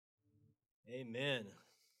Amen.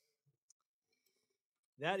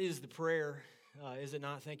 That is the prayer, is it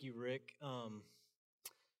not? Thank you, Rick.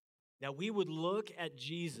 That we would look at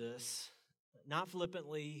Jesus, not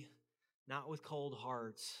flippantly, not with cold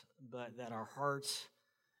hearts, but that our hearts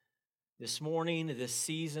this morning, this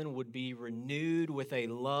season, would be renewed with a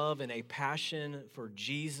love and a passion for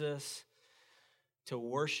Jesus, to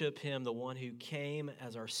worship Him, the one who came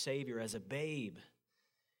as our Savior, as a babe,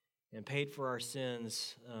 and paid for our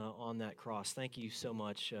sins on that cross. Thank you so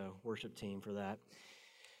much, worship team, for that.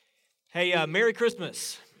 Hey, Merry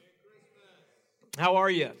Christmas. How are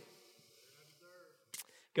you?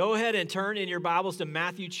 Go ahead and turn in your Bibles to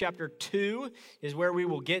Matthew chapter 2 is where we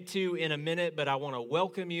will get to in a minute, but I want to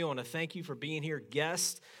welcome you. I want to thank you for being here,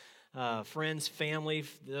 guests, friends, family,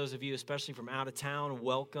 those of you especially from out of town,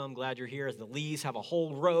 welcome. Glad you're here. As the Lees have a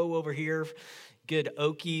whole row over here, good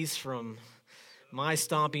Okies from my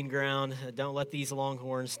stomping ground. Don't let these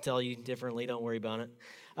Longhorns tell you differently. Don't worry about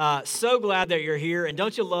it. So glad that you're here. And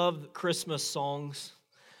don't you love Christmas songs?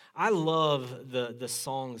 I love the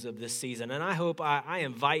songs of this season. And I hope I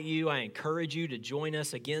invite you, I encourage you to join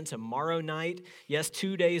us again tomorrow night. Yes,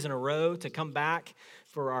 2 days in a row to come back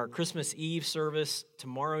for our Christmas Eve service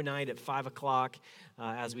tomorrow night at 5 o'clock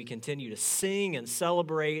as we continue to sing and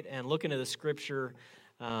celebrate and look into the Scripture.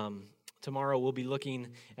 Tomorrow we'll be looking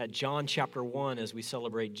at John chapter 1 as we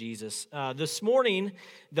celebrate Jesus. This morning,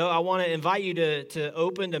 though, I want to invite you to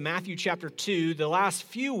open to Matthew chapter 2. The last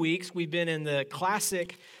few weeks, we've been in the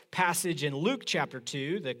classic passage in Luke chapter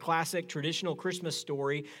 2, the classic traditional Christmas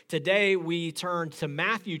story. Today, we turn to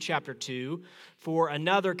Matthew chapter 2 for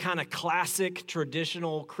another kind of classic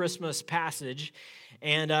traditional Christmas passage.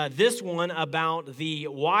 And this one about the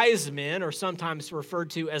wise men, or sometimes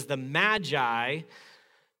referred to as the Magi,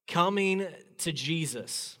 coming to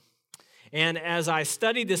Jesus. And as I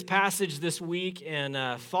studied this passage this week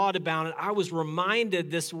and thought about it, I was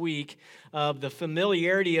reminded this week of the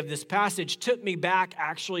familiarity of this passage. Took me back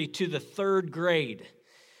actually to the third grade.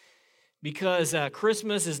 Because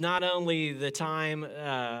Christmas is not only the time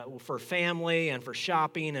for family and for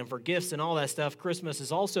shopping and for gifts and all that stuff. Christmas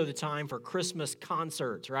is also the time for Christmas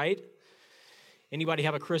concerts, right? Anybody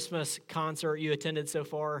have a Christmas concert you attended so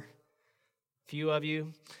far? A few of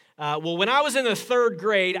you. Well, when I was in the third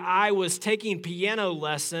grade, I was taking piano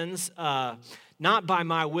lessons, not by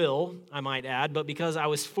my will, I might add, but because I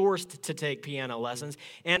was forced to take piano lessons.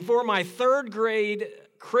 And for my third grade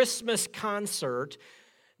Christmas concert,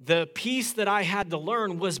 the piece that I had to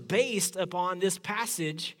learn was based upon this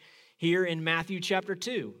passage here in Matthew chapter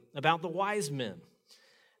 2 about the wise men.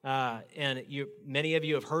 And many of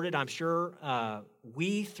you have heard it, I'm sure.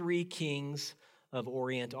 We three kings of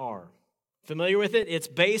Orient are. Familiar with it? It's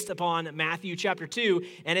based upon Matthew chapter 2,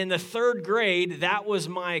 and in the third grade, that was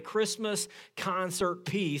my Christmas concert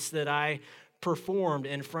piece that I performed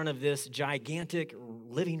in front of this gigantic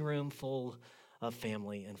living room full of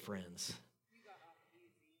family and friends.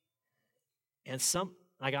 And some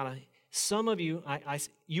of you,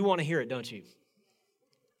 you want to hear it, don't you?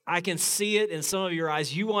 I can see it in some of your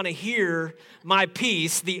eyes. You want to hear my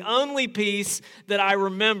piece, the only piece that I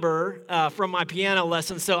remember from my piano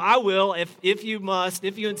lesson. So I will, if you must,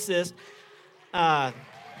 if you insist.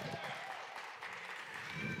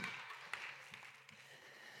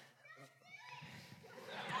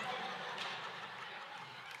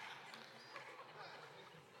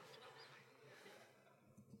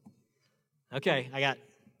 Okay,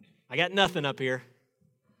 I got nothing up here.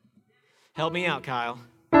 Help me out, Kyle.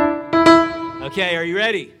 Okay, are you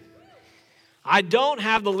ready? I don't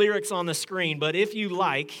have the lyrics on the screen, but if you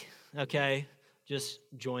like, okay, just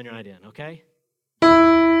join right in, okay?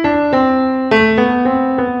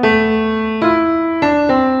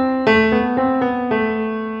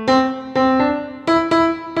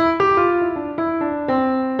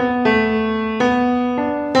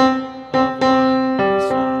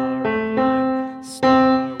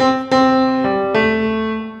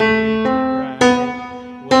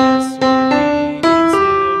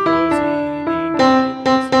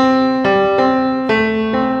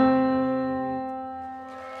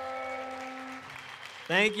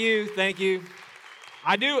 Thank you.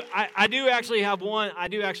 I do actually have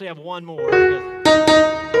one more.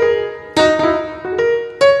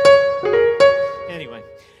 Anyway,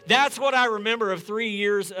 that's what I remember of 3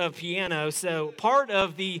 years of piano. So part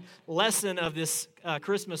of the lesson of this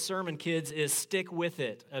Christmas sermon, kids, is stick with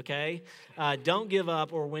it, okay? Don't give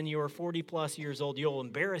up, or when you're 40 plus years old, you'll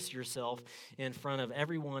embarrass yourself in front of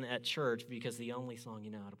everyone at church because the only song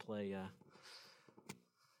you know how to play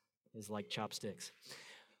is like chopsticks.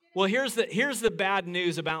 Well, here's the bad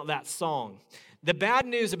news about that song. The bad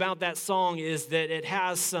news about that song is that it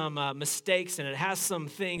has some mistakes and it has some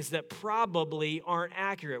things that probably aren't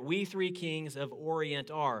accurate. We three kings of Orient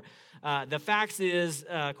are. The fact is,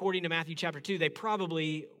 according to Matthew chapter 2, they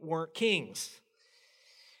probably weren't kings.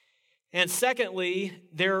 And secondly,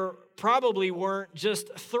 there probably weren't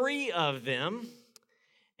just three of them,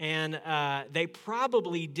 and they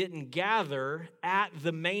probably didn't gather at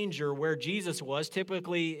the manger where Jesus was.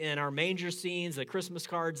 Typically in our manger scenes, the Christmas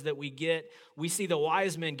cards that we get, we see the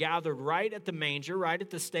wise men gathered right at the manger, right at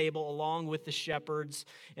the stable, along with the shepherds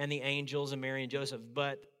and the angels and Mary and Joseph.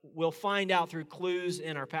 But we'll find out through clues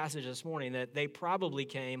in our passage this morning that they probably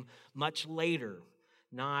came much later,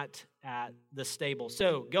 not at the stable.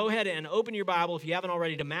 So go ahead and open your Bible, if you haven't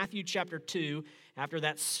already, to Matthew chapter 2, after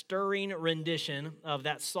that stirring rendition of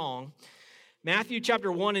that song. Matthew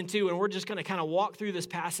chapter 1 and 2, and we're just going to kind of walk through this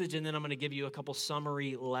passage, and then I'm going to give you a couple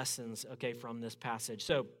summary lessons, okay, from this passage.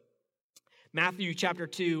 So Matthew chapter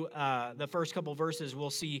 2, the first couple verses, we'll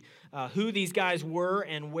see who these guys were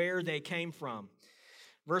and where they came from.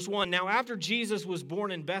 Verse 1, now after Jesus was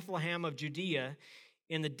born in Bethlehem of Judea,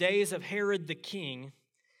 in the days of Herod the king,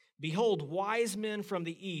 behold, wise men from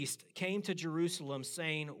the east came to Jerusalem,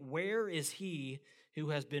 saying, where is he who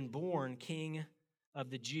has been born King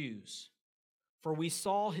of the Jews? For we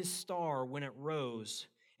saw his star when it rose,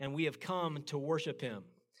 and we have come to worship him.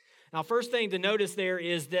 Now, first thing to notice there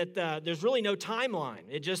is that there's really no timeline.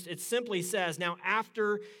 It simply says, now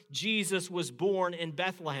after Jesus was born in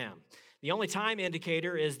Bethlehem. The only time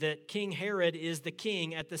indicator is that King Herod is the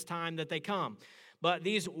king at this time that they come. But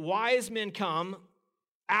these wise men come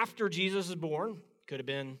after Jesus is born. Could have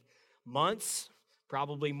been months,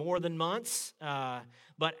 probably more than months.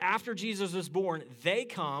 But after Jesus was born, they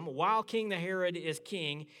come while King Herod is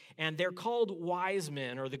king, and they're called wise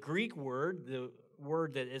men, or the Greek word, the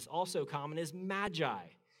word that is also common, is Magi.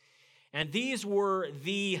 And these were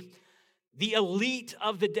the elite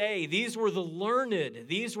of the day. These were the learned.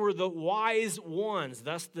 These were the wise ones,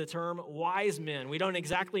 thus the term wise men. We don't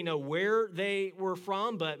exactly know where they were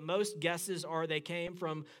from, but most guesses are they came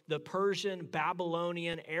from the Persian,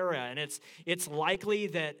 Babylonian era. And it's likely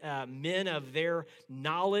that men of their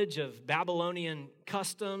knowledge of Babylonian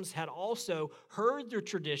customs had also heard their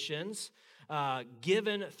traditions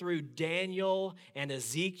given through Daniel and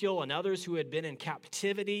Ezekiel and others who had been in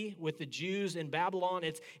captivity with the Jews in Babylon.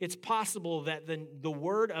 It's possible that the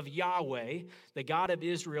word of Yahweh, the God of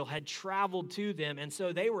Israel, had traveled to them, and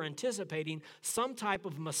so they were anticipating some type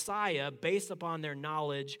of Messiah based upon their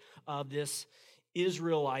knowledge of this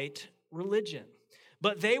Israelite religion.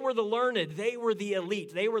 But they were the learned, they were the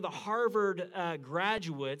elite, they were the Harvard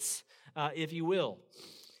graduates, if you will.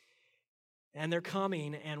 And they're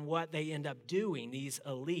coming, and what they end up doing, these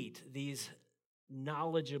elite, these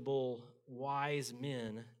knowledgeable, wise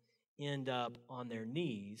men, end up on their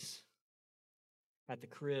knees at the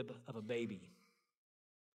crib of a baby.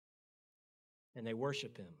 And they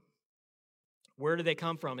worship him. Where do they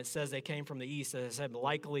come from? It says they came from the east. As I said,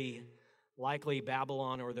 likely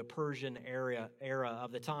Babylon or the Persian era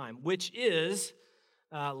of the time, which is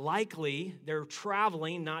likely they're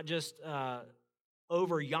traveling not just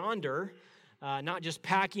over yonder, not just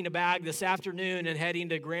packing a bag this afternoon and heading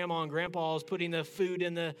to Grandma and Grandpa's, putting the food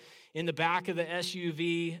in the back of the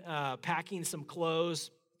SUV, packing some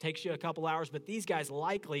clothes. Takes you a couple hours, but these guys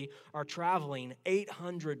likely are traveling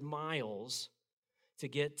 800 miles to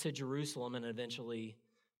get to Jerusalem and eventually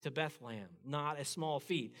to Bethlehem. Not a small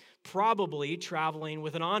feat. Probably traveling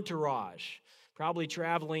with an entourage. Probably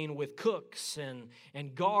traveling with cooks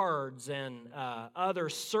and guards and other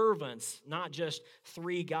servants, not just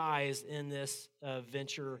three guys in this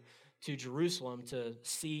venture to Jerusalem to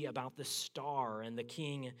see about the star and the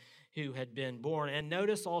king who had been born. And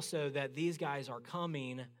notice also that these guys are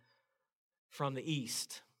coming from the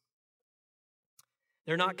east.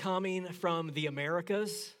 They're not coming from the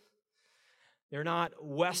Americas. They're not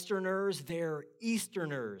Westerners, they're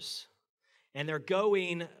Easterners. And they're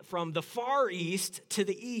going from the far east to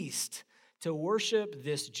the east to worship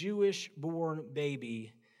this Jewish-born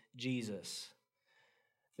baby, Jesus.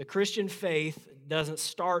 The Christian faith doesn't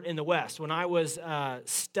start in the West. When I was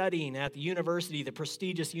studying at the university, the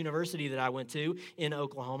prestigious university that I went to in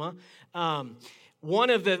Oklahoma, one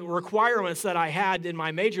of the requirements that I had in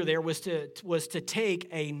my major there was to take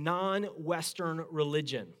a non-Western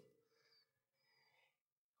religion.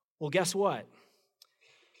 Well, guess what?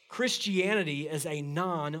 Christianity is a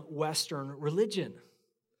non-Western religion.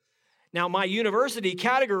 Now, my university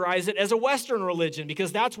categorized it as a Western religion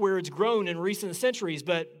because that's where it's grown in recent centuries,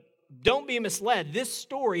 but don't be misled. This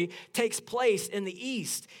story takes place in the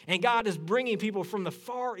east, and God is bringing people from the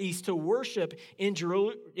far east to worship in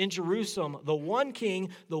Jerusalem, the one king,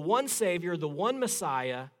 the one Savior, the one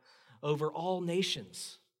Messiah over all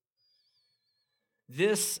nations.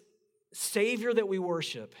 This Savior that we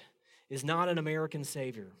worship is not an American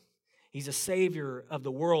Savior. He's a Savior of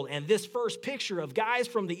the world. And this first picture of guys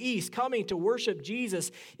from the east coming to worship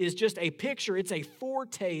Jesus is just a picture. It's a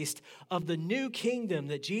foretaste of the new kingdom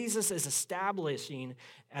that Jesus is establishing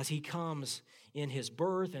as he comes in his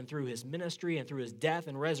birth and through his ministry and through his death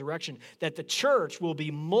and resurrection, that the church will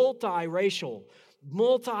be multiracial,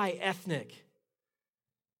 multi-ethnic.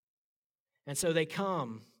 And so they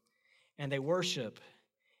come and they worship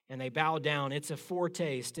and they bow down. It's a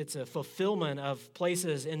foretaste. It's a fulfillment of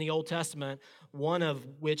places in the Old Testament, one of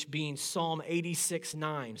which being Psalm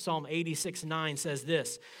 86:9. Psalm 86:9 says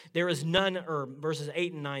this, there is none, or verses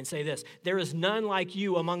 8 and 9 say this, there is none like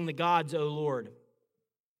you among the gods, O Lord,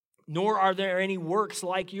 nor are there any works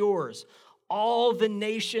like yours. All the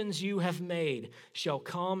nations you have made shall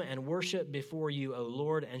come and worship before you, O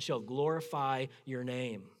Lord, and shall glorify your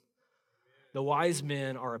name. The wise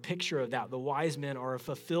men are a picture of that. The wise men are a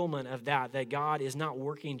fulfillment of that God is not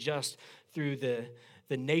working just through the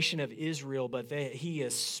nation of Israel, but he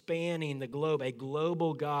is spanning the globe, a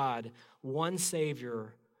global God, one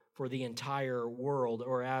Savior for the entire world.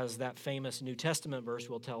 Or as that famous New Testament verse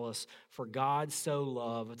will tell us, for God so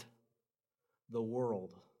loved the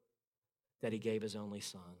world that he gave his only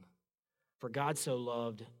Son. For God so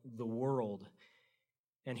loved the world.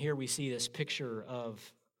 And here we see this picture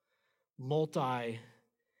of multi-ethnic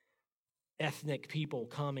people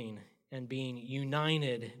coming and being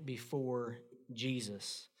united before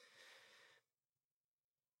Jesus.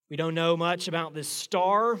 We don't know much about this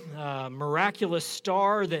star, miraculous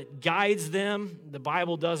star that guides them. The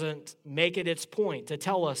Bible doesn't make it its point to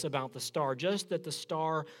tell us about the star, just that the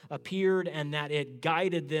star appeared and that it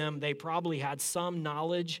guided them. They probably had some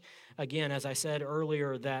knowledge, again, as I said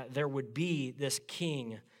earlier, that there would be this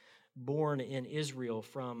king born in Israel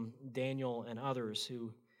from Daniel and others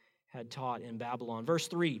who had taught in Babylon. Verse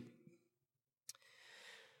 3,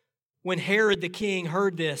 when Herod the king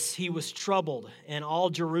heard this, he was troubled, and all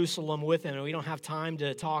Jerusalem with him. And we don't have time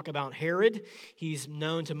to talk about Herod. He's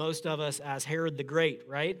known to most of us as Herod the Great,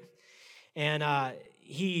 right? And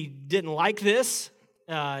he didn't like this.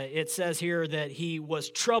 It says here that he was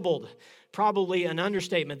troubled. Probably an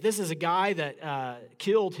understatement. This is a guy that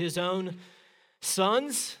killed his own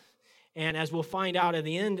sons. And as we'll find out at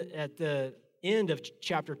the end of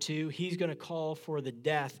chapter 2, he's going to call for the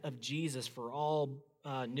death of Jesus for all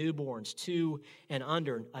newborns 2 and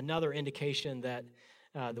under. Another indication that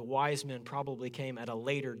the wise men probably came at a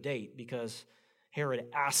later date, because Herod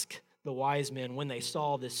asked the wise men when they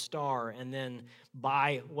saw this star, and then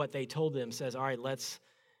by what they told them says, all right, let's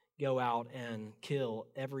go out and kill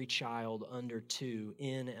every child under 2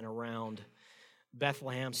 in and around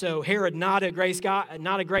Bethlehem. So Herod, not a great guy,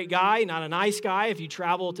 not a nice guy. If you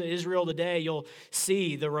travel to Israel today, you'll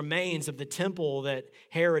see the remains of the temple that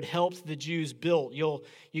Herod helped the Jews build.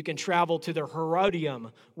 You can travel to the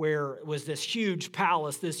Herodium, where it was this huge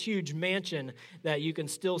palace, this huge mansion that you can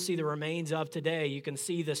still see the remains of today. You can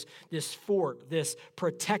see this fort, this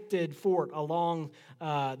protected fort along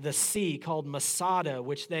the sea called Masada,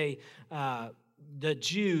 which the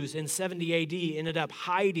Jews in 70 AD ended up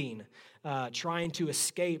hiding, trying to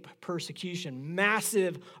escape persecution.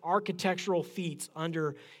 Massive architectural feats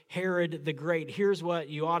under Herod the Great. Here's what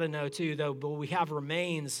you ought to know too, though, but we have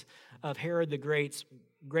remains of Herod the Great's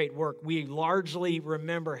great work. We largely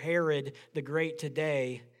remember Herod the Great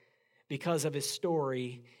today because of his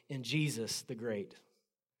story in Jesus the Great.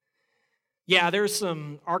 Yeah, there's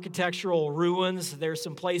some architectural ruins. There's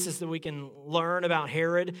some places that we can learn about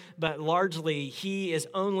Herod, but largely he is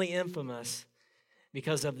only infamous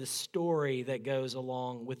because of the story that goes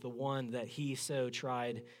along with the one that he so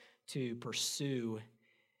tried to pursue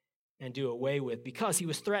and do away with. Because he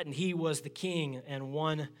was threatened, he was the king, and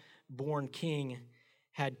one born king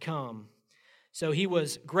had come. So he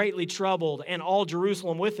was greatly troubled, and all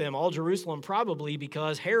Jerusalem with him. All Jerusalem probably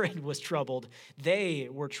because Herod was troubled. They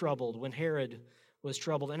were troubled when Herod was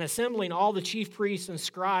troubled. And assembling all the chief priests and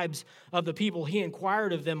scribes of the people, he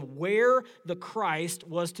inquired of them where the Christ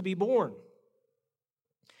was to be born.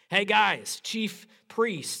 Hey guys, chief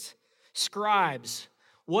priests, scribes,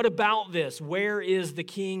 what about this? Where is the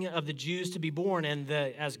King of the Jews to be born? And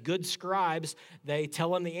as good scribes, they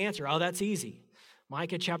tell him the answer. Oh, that's easy.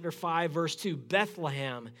 Micah chapter 5, verse 2,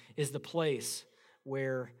 Bethlehem is the place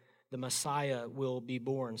where the Messiah will be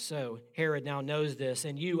born. So Herod now knows this,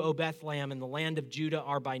 and you, O Bethlehem, in the land of Judah,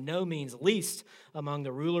 are by no means least among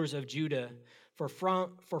the rulers of Judah, for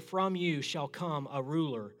from you shall come a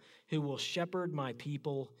ruler who will shepherd my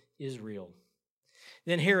people Israel.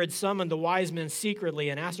 Then Herod summoned the wise men secretly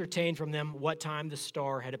and ascertained from them what time the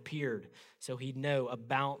star had appeared, so he'd know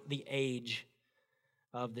about the age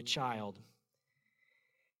of the child.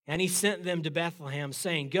 And he sent them to Bethlehem,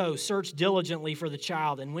 saying, Go, search diligently for the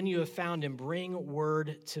child, and when you have found him, bring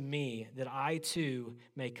word to me, that I too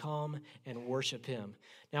may come and worship him.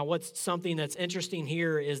 Now, what's something that's interesting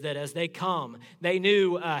here is that as they come, they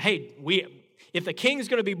knew, if the king's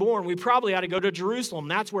going to be born, we probably ought to go to Jerusalem.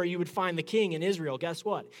 That's where you would find the king in Israel. Guess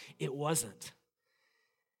what? It wasn't.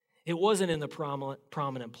 It wasn't in the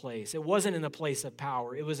prominent place. It wasn't in the place of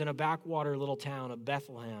power. It was in a backwater little town of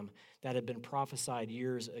Bethlehem that had been prophesied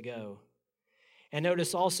years ago. And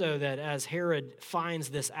notice also that as Herod finds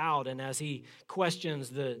this out and as he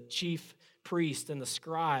questions the chief priests and the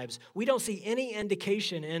scribes, we don't see any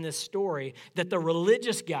indication in this story that the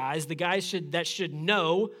religious guys, the guys that should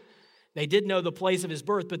know, they did know the place of his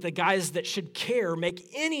birth, but the guys that should care make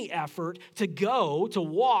any effort to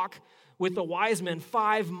walk with the wise men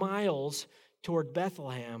 5 miles toward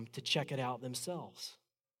Bethlehem to check it out themselves.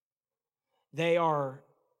 They are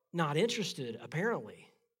not interested, apparently.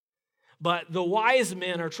 But the wise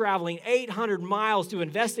men are traveling 800 miles to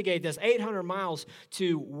investigate this, 800 miles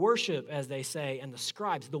to worship, as they say, and the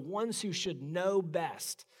scribes, the ones who should know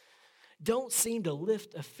best, don't seem to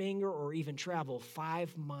lift a finger or even travel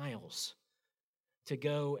 5 miles to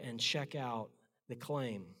go and check out the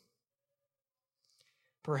claim.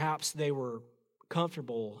 Perhaps they were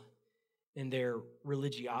comfortable in their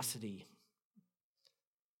religiosity.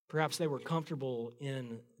 Perhaps they were comfortable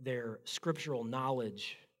in their scriptural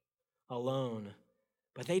knowledge alone,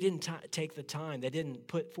 but they didn't take the time. They didn't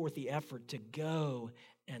put forth the effort to go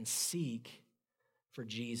and seek for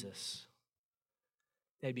Jesus.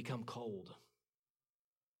 They become cold.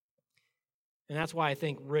 And that's why I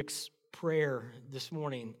think Rick's prayer this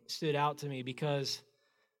morning stood out to me, because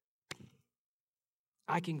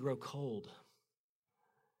I can grow cold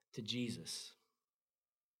to Jesus.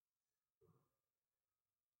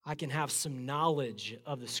 I can have some knowledge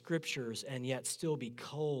of the scriptures and yet still be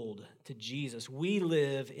cold to Jesus. We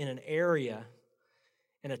live in an area,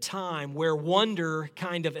 in a time where wonder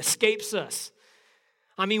kind of escapes us.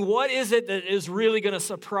 I mean, what is it that is really going to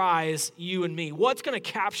surprise you and me? What's going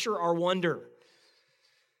to capture our wonder?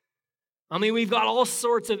 I mean, we've got all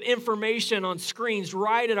sorts of information on screens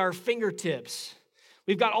right at our fingertips.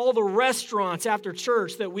 We've got all the restaurants after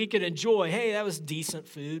church that we could enjoy. Hey, that was decent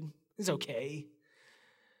food. It's okay.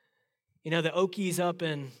 You know, the Okies up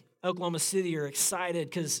in Oklahoma City are excited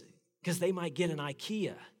because they might get an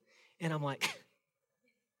IKEA. And I'm like,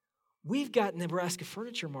 we've got Nebraska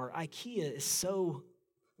Furniture Mart. IKEA is so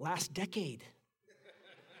last decade.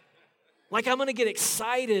 Like, I'm going to get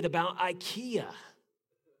excited about IKEA.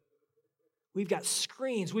 We've got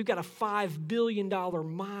screens. We've got a $5 billion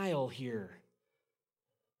mile here.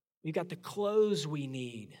 We've got the clothes we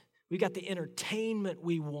need. We've got the entertainment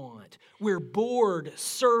we want. We're bored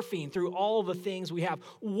surfing through all the things we have.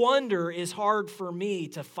 Wonder is hard for me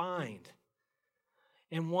to find.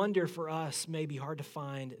 And wonder for us may be hard to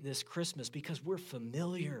find this Christmas because we're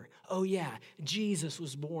familiar. Oh yeah, Jesus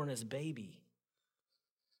was born as a baby.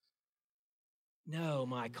 No,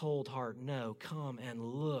 my cold heart, no. Come and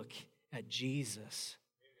look at Jesus.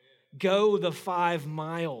 Go the 5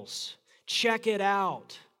 miles. Check it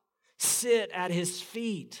out. Sit at his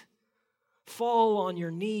feet. Fall on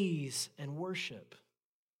your knees and worship.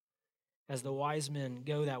 As the wise men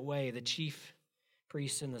go that way, the chief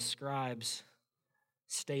priests and the scribes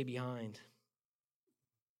stay behind.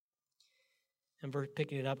 And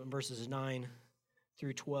picking it up in verses 9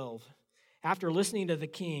 through 12. After listening to the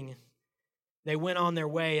king, they went on their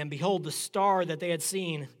way, and behold, the star that they had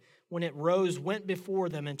seen when it rose went before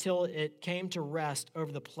them until it came to rest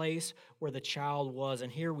over the place where the child was.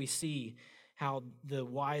 And here we see how the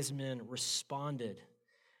wise men responded.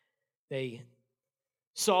 They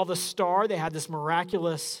saw the star. They had this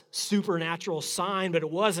miraculous supernatural sign, but it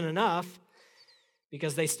wasn't enough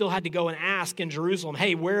because they still had to go and ask in Jerusalem,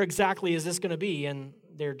 hey, where exactly is this going to be? And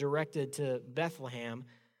they're directed to Bethlehem.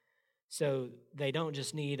 So they don't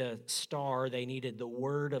just need a star. They needed the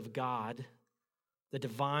word of God, the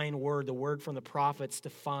divine word, the word from the prophets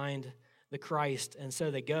to find the Christ. And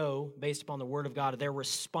so they go based upon the word of God. They're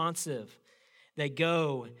responsive. They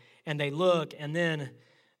go and they look. And then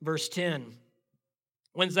verse 10,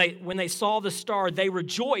 when they saw the star, they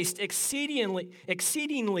rejoiced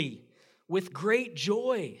exceedingly with great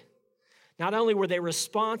joy. Not only were they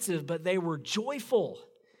responsive, but they were joyful.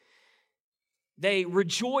 They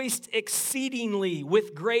rejoiced exceedingly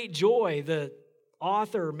with great joy. The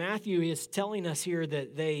author, Matthew, is telling us here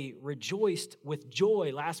that they rejoiced with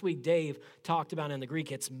joy. Last week, Dave talked about in the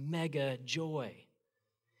Greek, it's mega joy.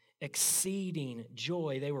 Exceeding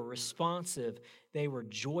joy. They were responsive. They were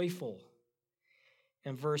joyful.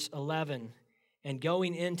 And verse 11, and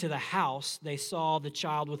going into the house, they saw the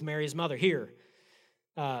child with Mary, his mother. Here,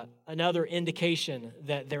 another indication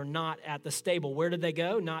that they're not at the stable. Where did they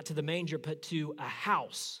go? Not to the manger, but to a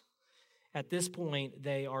house. At this point,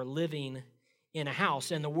 they are living in a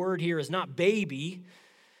house. And the word here is not baby,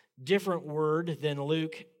 different word than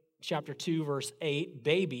Luke chapter 2, verse 8,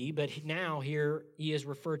 baby, but now here he is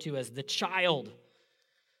referred to as the child.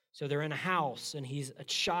 So they're in a house, and he's a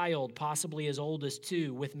child, possibly as old as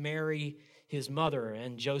 2, with Mary, his mother.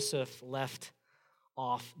 And Joseph left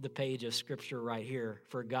off the page of Scripture right here,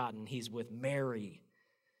 forgotten. He's with Mary,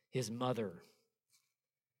 his mother.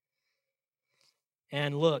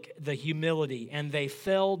 And look, the humility. And they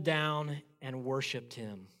fell down and worshiped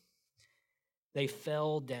him. They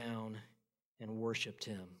fell down and worshiped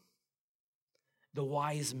him. The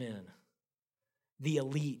wise men, the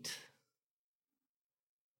elite,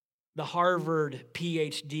 the Harvard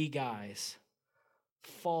PhD guys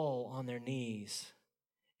fall on their knees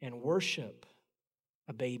and worship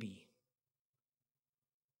a baby.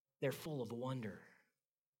 They're full of wonder.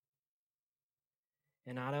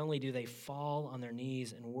 And not only do they fall on their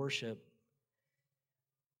knees and worship,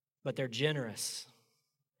 but they're generous.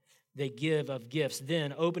 They give of gifts.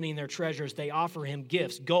 Then, opening their treasures, they offer him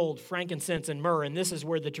gifts, gold, frankincense, and myrrh. And this is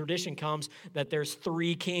where the tradition comes that there's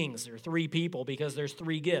 3 kings or 3 people because there's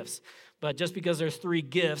 3 gifts. But just because there's 3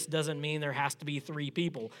 gifts doesn't mean there has to be 3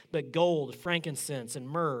 people. But gold, frankincense, and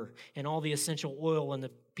myrrh, and all the essential oil, and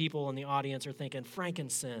the people in the audience are thinking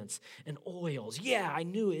frankincense and oils. Yeah, I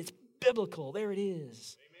knew it. It's biblical. There it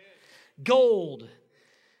is. Amen. Gold,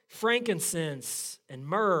 frankincense, and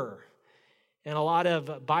myrrh. And a lot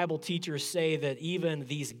of Bible teachers say that even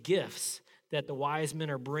these gifts that the wise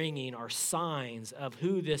men are bringing are signs of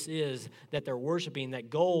who this is that they're worshiping,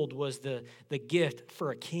 that gold was the gift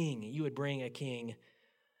for a king. You would bring a king,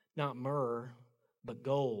 not myrrh, but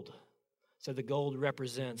gold. So the gold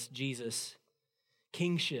represents Jesus'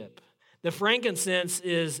 kingship. The frankincense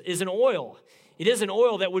is an oil. It is an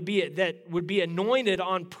oil that would be anointed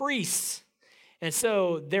on priests. And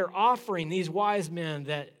so they're offering these wise men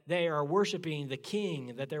that they are worshiping the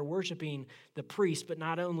king, that they're worshiping the priest, but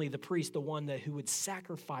not only the priest, the one who would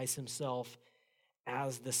sacrifice himself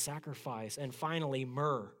as the sacrifice. And finally,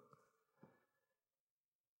 myrrh.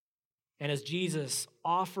 And as Jesus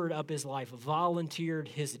offered up his life, volunteered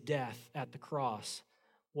his death at the cross,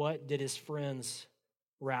 what did his friends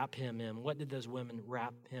wrap him in? What did those women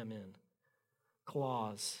wrap him in?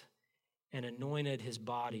 Cloths, and anointed his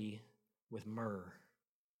body with myrrh.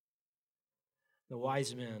 The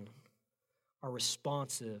wise men are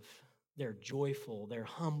responsive, they're joyful, they're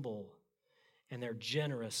humble, and they're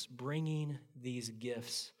generous, bringing these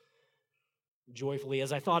gifts joyfully.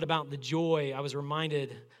 As I thought about the joy, I was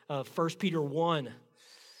reminded of 1 Peter 1,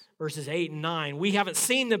 verses 8 and 9. We haven't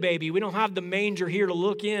seen the baby. We don't have the manger here to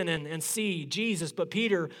look in and see Jesus, but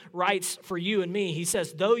Peter writes for you and me. He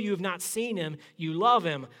says, though you have not seen him, you love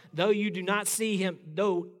him. Though you do not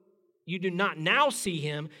now see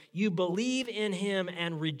him, you believe in him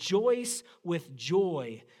and rejoice with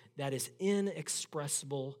joy that is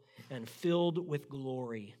inexpressible and filled with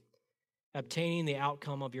glory, obtaining the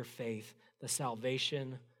outcome of your faith, the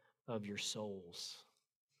salvation of your souls.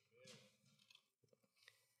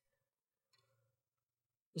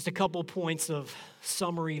 Just a couple points of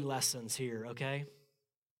summary lessons here, okay?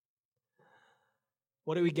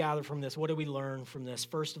 What do we gather from this? What do we learn from this?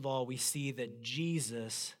 First of all, we see that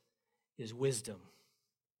Jesus is wisdom.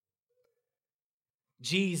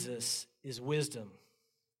 Jesus is wisdom.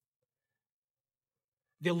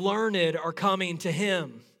 The learned are coming to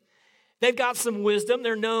him. They've got some wisdom.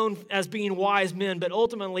 They're known as being wise men, but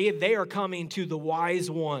ultimately they are coming to the wise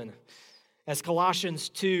one. As Colossians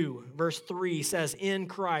 2, verse 3 says, in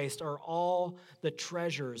Christ are all the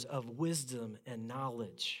treasures of wisdom and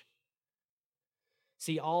knowledge.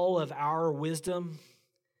 See, all of our wisdom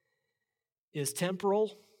is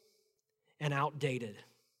temporal and outdated.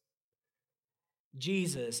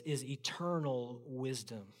 Jesus is eternal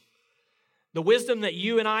wisdom. The wisdom that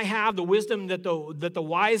you and I have, the wisdom that the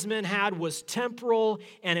wise men had was temporal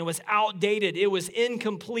and it was outdated. It was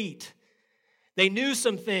incomplete. They knew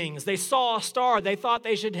some things. They saw a star. They thought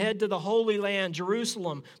they should head to the Holy Land,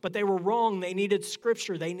 Jerusalem, but they were wrong. They needed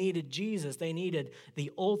Scripture. They needed Jesus. They needed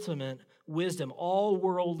the ultimate wisdom, all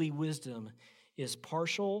worldly wisdom, is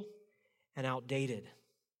partial and outdated.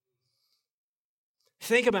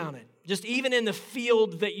 Think about it. Just even in the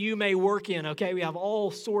field that you may work in, okay? We have all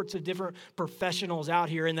sorts of different professionals out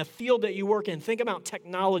here. In the field that you work in, think about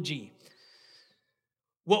technology.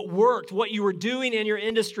 What worked, what you were doing in your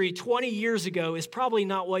industry 20 years ago is probably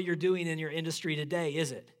not what you're doing in your industry today,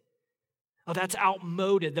 is it? Oh, that's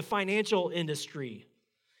outmoded. The financial industry.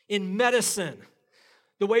 In medicine,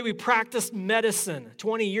 the way we practiced medicine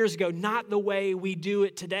 20 years ago, not the way we do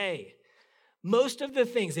it today. Most of the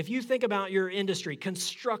things, if you think about your industry,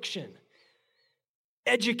 construction,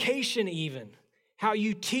 education even, how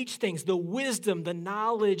you teach things, the wisdom, the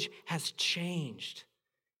knowledge has changed.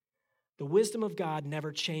 The wisdom of God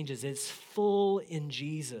never changes. It's full in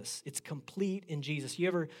Jesus. It's complete in Jesus. You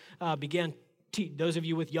ever those of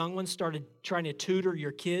you with young ones started trying to tutor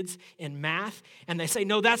your kids in math, and they say,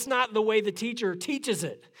 no, that's not the way the teacher teaches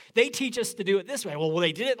it. They teach us to do it this way. Well,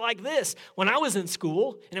 they did it like this when I was in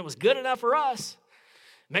school, and it was good enough for us.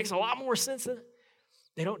 It makes a lot more sense.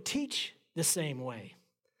 They don't teach the same way.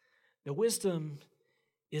 The wisdom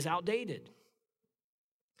is outdated.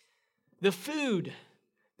 The food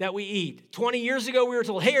that we eat. 20 years ago, we were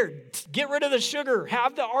told, here, get rid of the sugar,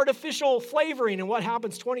 have the artificial flavoring. And what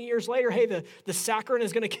happens 20 years later? Hey, the saccharin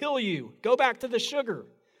is going to kill you. Go back to the sugar.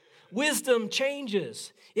 Wisdom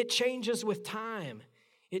changes. It changes with time.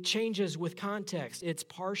 It changes with context. It's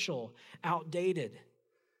partial, outdated.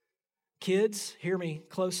 Kids, hear me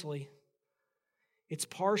closely. It's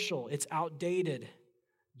partial, it's outdated,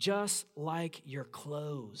 just like your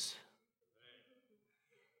clothes.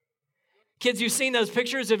 Kids, you've seen those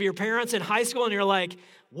pictures of your parents in high school and you're like,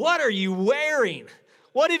 what are you wearing?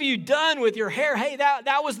 What have you done with your hair? Hey,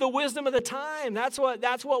 that was the wisdom of the time. That's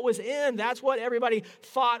what was in. That's what everybody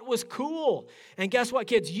thought was cool. And guess what,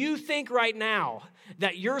 kids? You think right now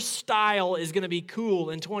that your style is going to be cool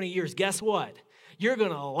in 20 years. Guess what? You're going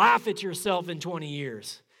to laugh at yourself in 20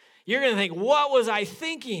 years. You're going to think, what was I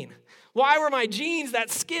thinking? Why were my jeans that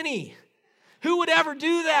skinny? Who would ever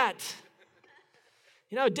do that?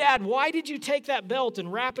 You know, Dad, why did you take that belt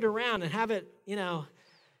and wrap it around and have it,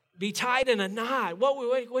 be tied in a knot?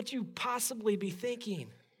 What would you possibly be thinking?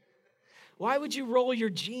 Why would you roll your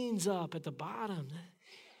jeans up at the bottom?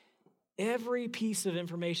 Every piece of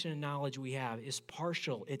information and knowledge we have is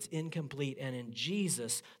partial, it's incomplete, and in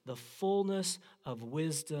Jesus, the fullness of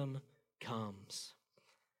wisdom comes.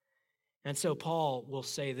 And so Paul will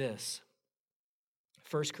say this,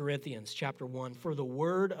 1 Corinthians chapter 1, for the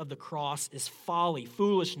word of the cross is folly,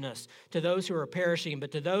 foolishness to those who are perishing,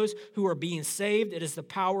 but to those who are being saved, it is the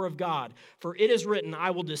power of God. For it is written,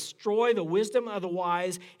 I will destroy the wisdom of the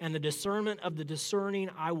wise, and the discernment of the discerning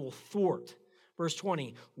I will thwart. Verse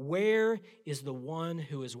 20, where is the one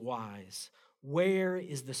who is wise? Where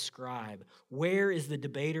is the scribe? Where is the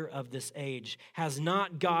debater of this age? Has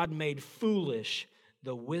not God made foolish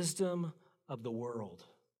the wisdom of the world?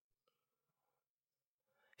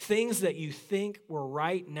 Things that you think were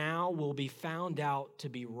right now will be found out to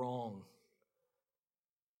be wrong.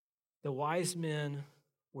 The wise men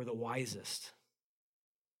were the wisest,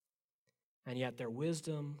 and yet their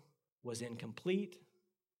wisdom was incomplete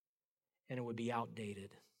and it would be outdated.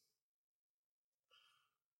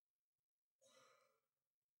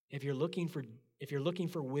 If you're looking for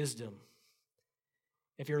wisdom,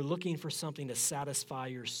 if you're looking for something to satisfy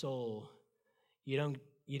your soul, you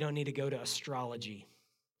don't need to go to astrology.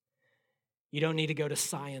 You don't need to go to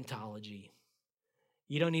Scientology.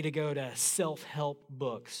 You don't need to go to self-help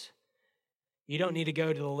books. You don't need to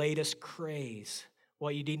go to the latest craze.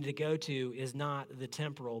 What you need to go to is not the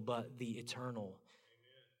temporal, but the eternal.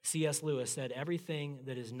 C.S. Lewis said, everything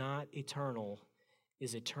that is not eternal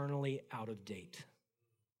is eternally out of date.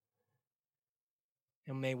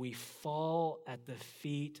 And may we fall at the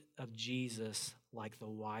feet of Jesus like the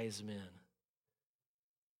wise men.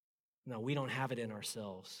 No, we don't have it in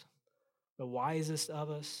ourselves. The wisest of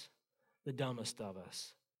us, the dumbest of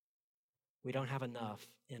us. We don't have enough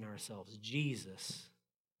in ourselves. Jesus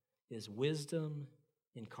is wisdom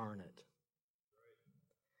incarnate.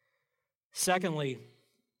 Secondly,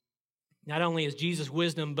 not only is Jesus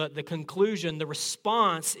wisdom, but the conclusion, the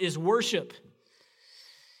response is worship.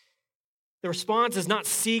 The response is not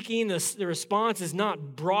seeking. The response is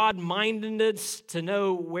not broad-mindedness to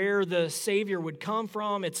know where the Savior would come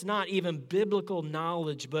from. It's not even biblical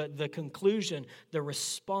knowledge, but the conclusion, the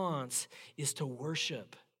response is to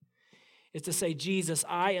worship. It's to say, Jesus,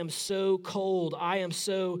 I am so cold. I am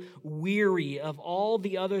so weary of all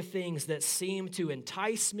the other things that seem to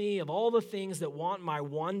entice me, of all the things that want my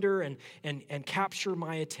wonder and capture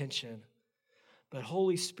my attention. But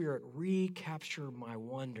Holy Spirit, recapture my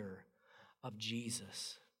wonder. of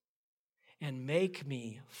Jesus and make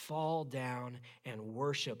me fall down and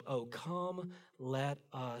worship. Oh, come, let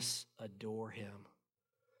us adore him.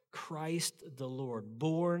 Christ the Lord,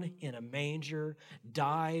 born in a manger,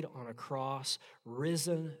 died on a cross,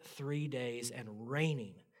 risen 3 days, and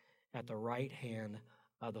reigning at the right hand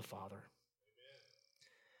of the Father.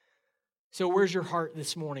 So where's your heart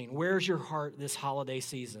this morning? Where's your heart this holiday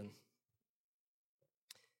season?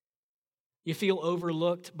 You feel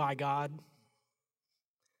overlooked by God?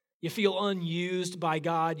 You feel unused by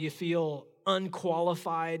God? You feel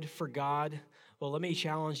unqualified for God? Well, let me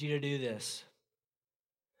challenge you to do this.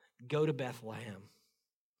 Go to Bethlehem.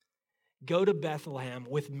 Go to Bethlehem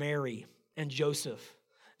with Mary and Joseph,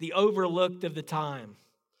 the overlooked of the time,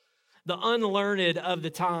 the unlearned of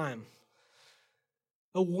the time.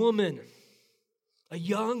 A woman, a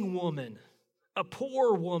young woman, a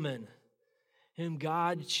poor woman whom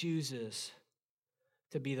God chooses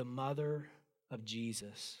to be the mother of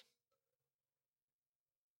Jesus.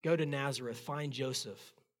 Go to Nazareth, find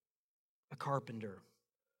Joseph, a carpenter,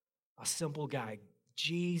 a simple guy.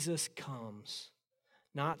 Jesus comes,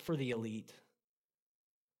 not for the elite,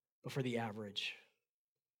 but for the average,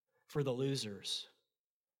 for the losers,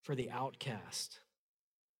 for the outcast,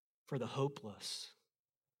 for the hopeless,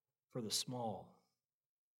 for the small.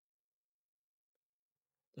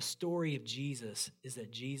 The story of Jesus is that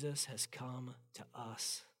Jesus has come to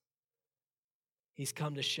us. He's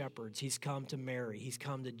come to shepherds. He's come to Mary. He's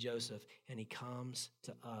come to Joseph. And he comes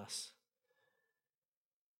to us.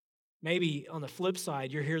 Maybe on the flip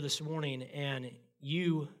side, you're here this morning and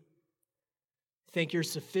you think you're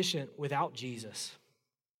sufficient without Jesus.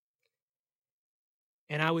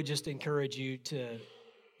 And I would just encourage you to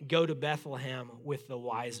go to Bethlehem with the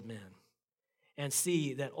wise men and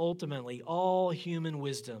see that ultimately all human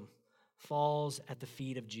wisdom falls at the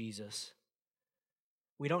feet of Jesus.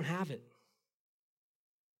 We don't have it.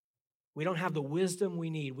 We don't have the wisdom we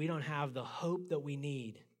need. We don't have the hope that we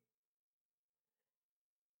need.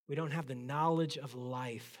 We don't have the knowledge of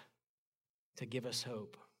life to give us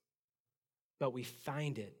hope. But we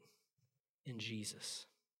find it in Jesus.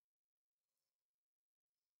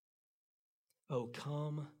 Oh,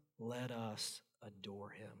 come, let us adore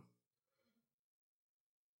him.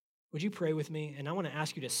 Would you pray with me? And I want to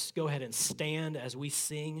ask you to go ahead and stand as we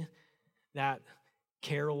sing that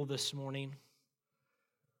carol this morning.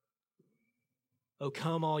 O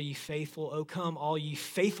come, all ye faithful. O come, all ye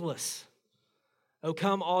faithless. O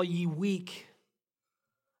come, all ye weak.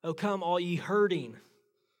 O come, all ye hurting.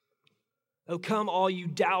 O come, all you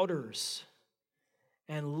doubters.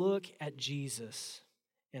 And look at Jesus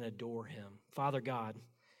and adore him. Father God,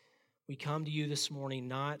 we come to you this morning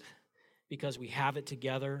not because we have it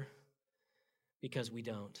together, because we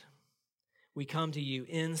don't. We come to you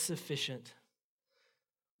insufficient,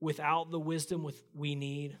 without the wisdom we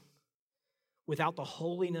need, without the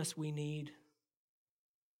holiness we need,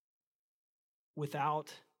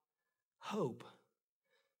 without hope,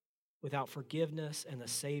 without forgiveness and the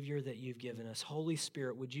Savior that you've given us. Holy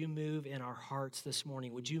Spirit, would you move in our hearts this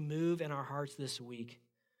morning? Would you move in our hearts this week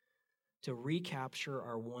to recapture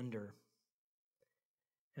our wonder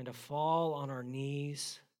and to fall on our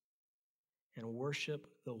knees and worship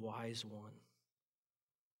the wise one?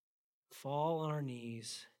 Fall on our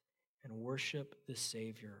knees and worship the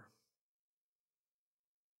Savior.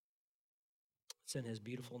 It's in his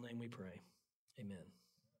beautiful name we pray. Amen.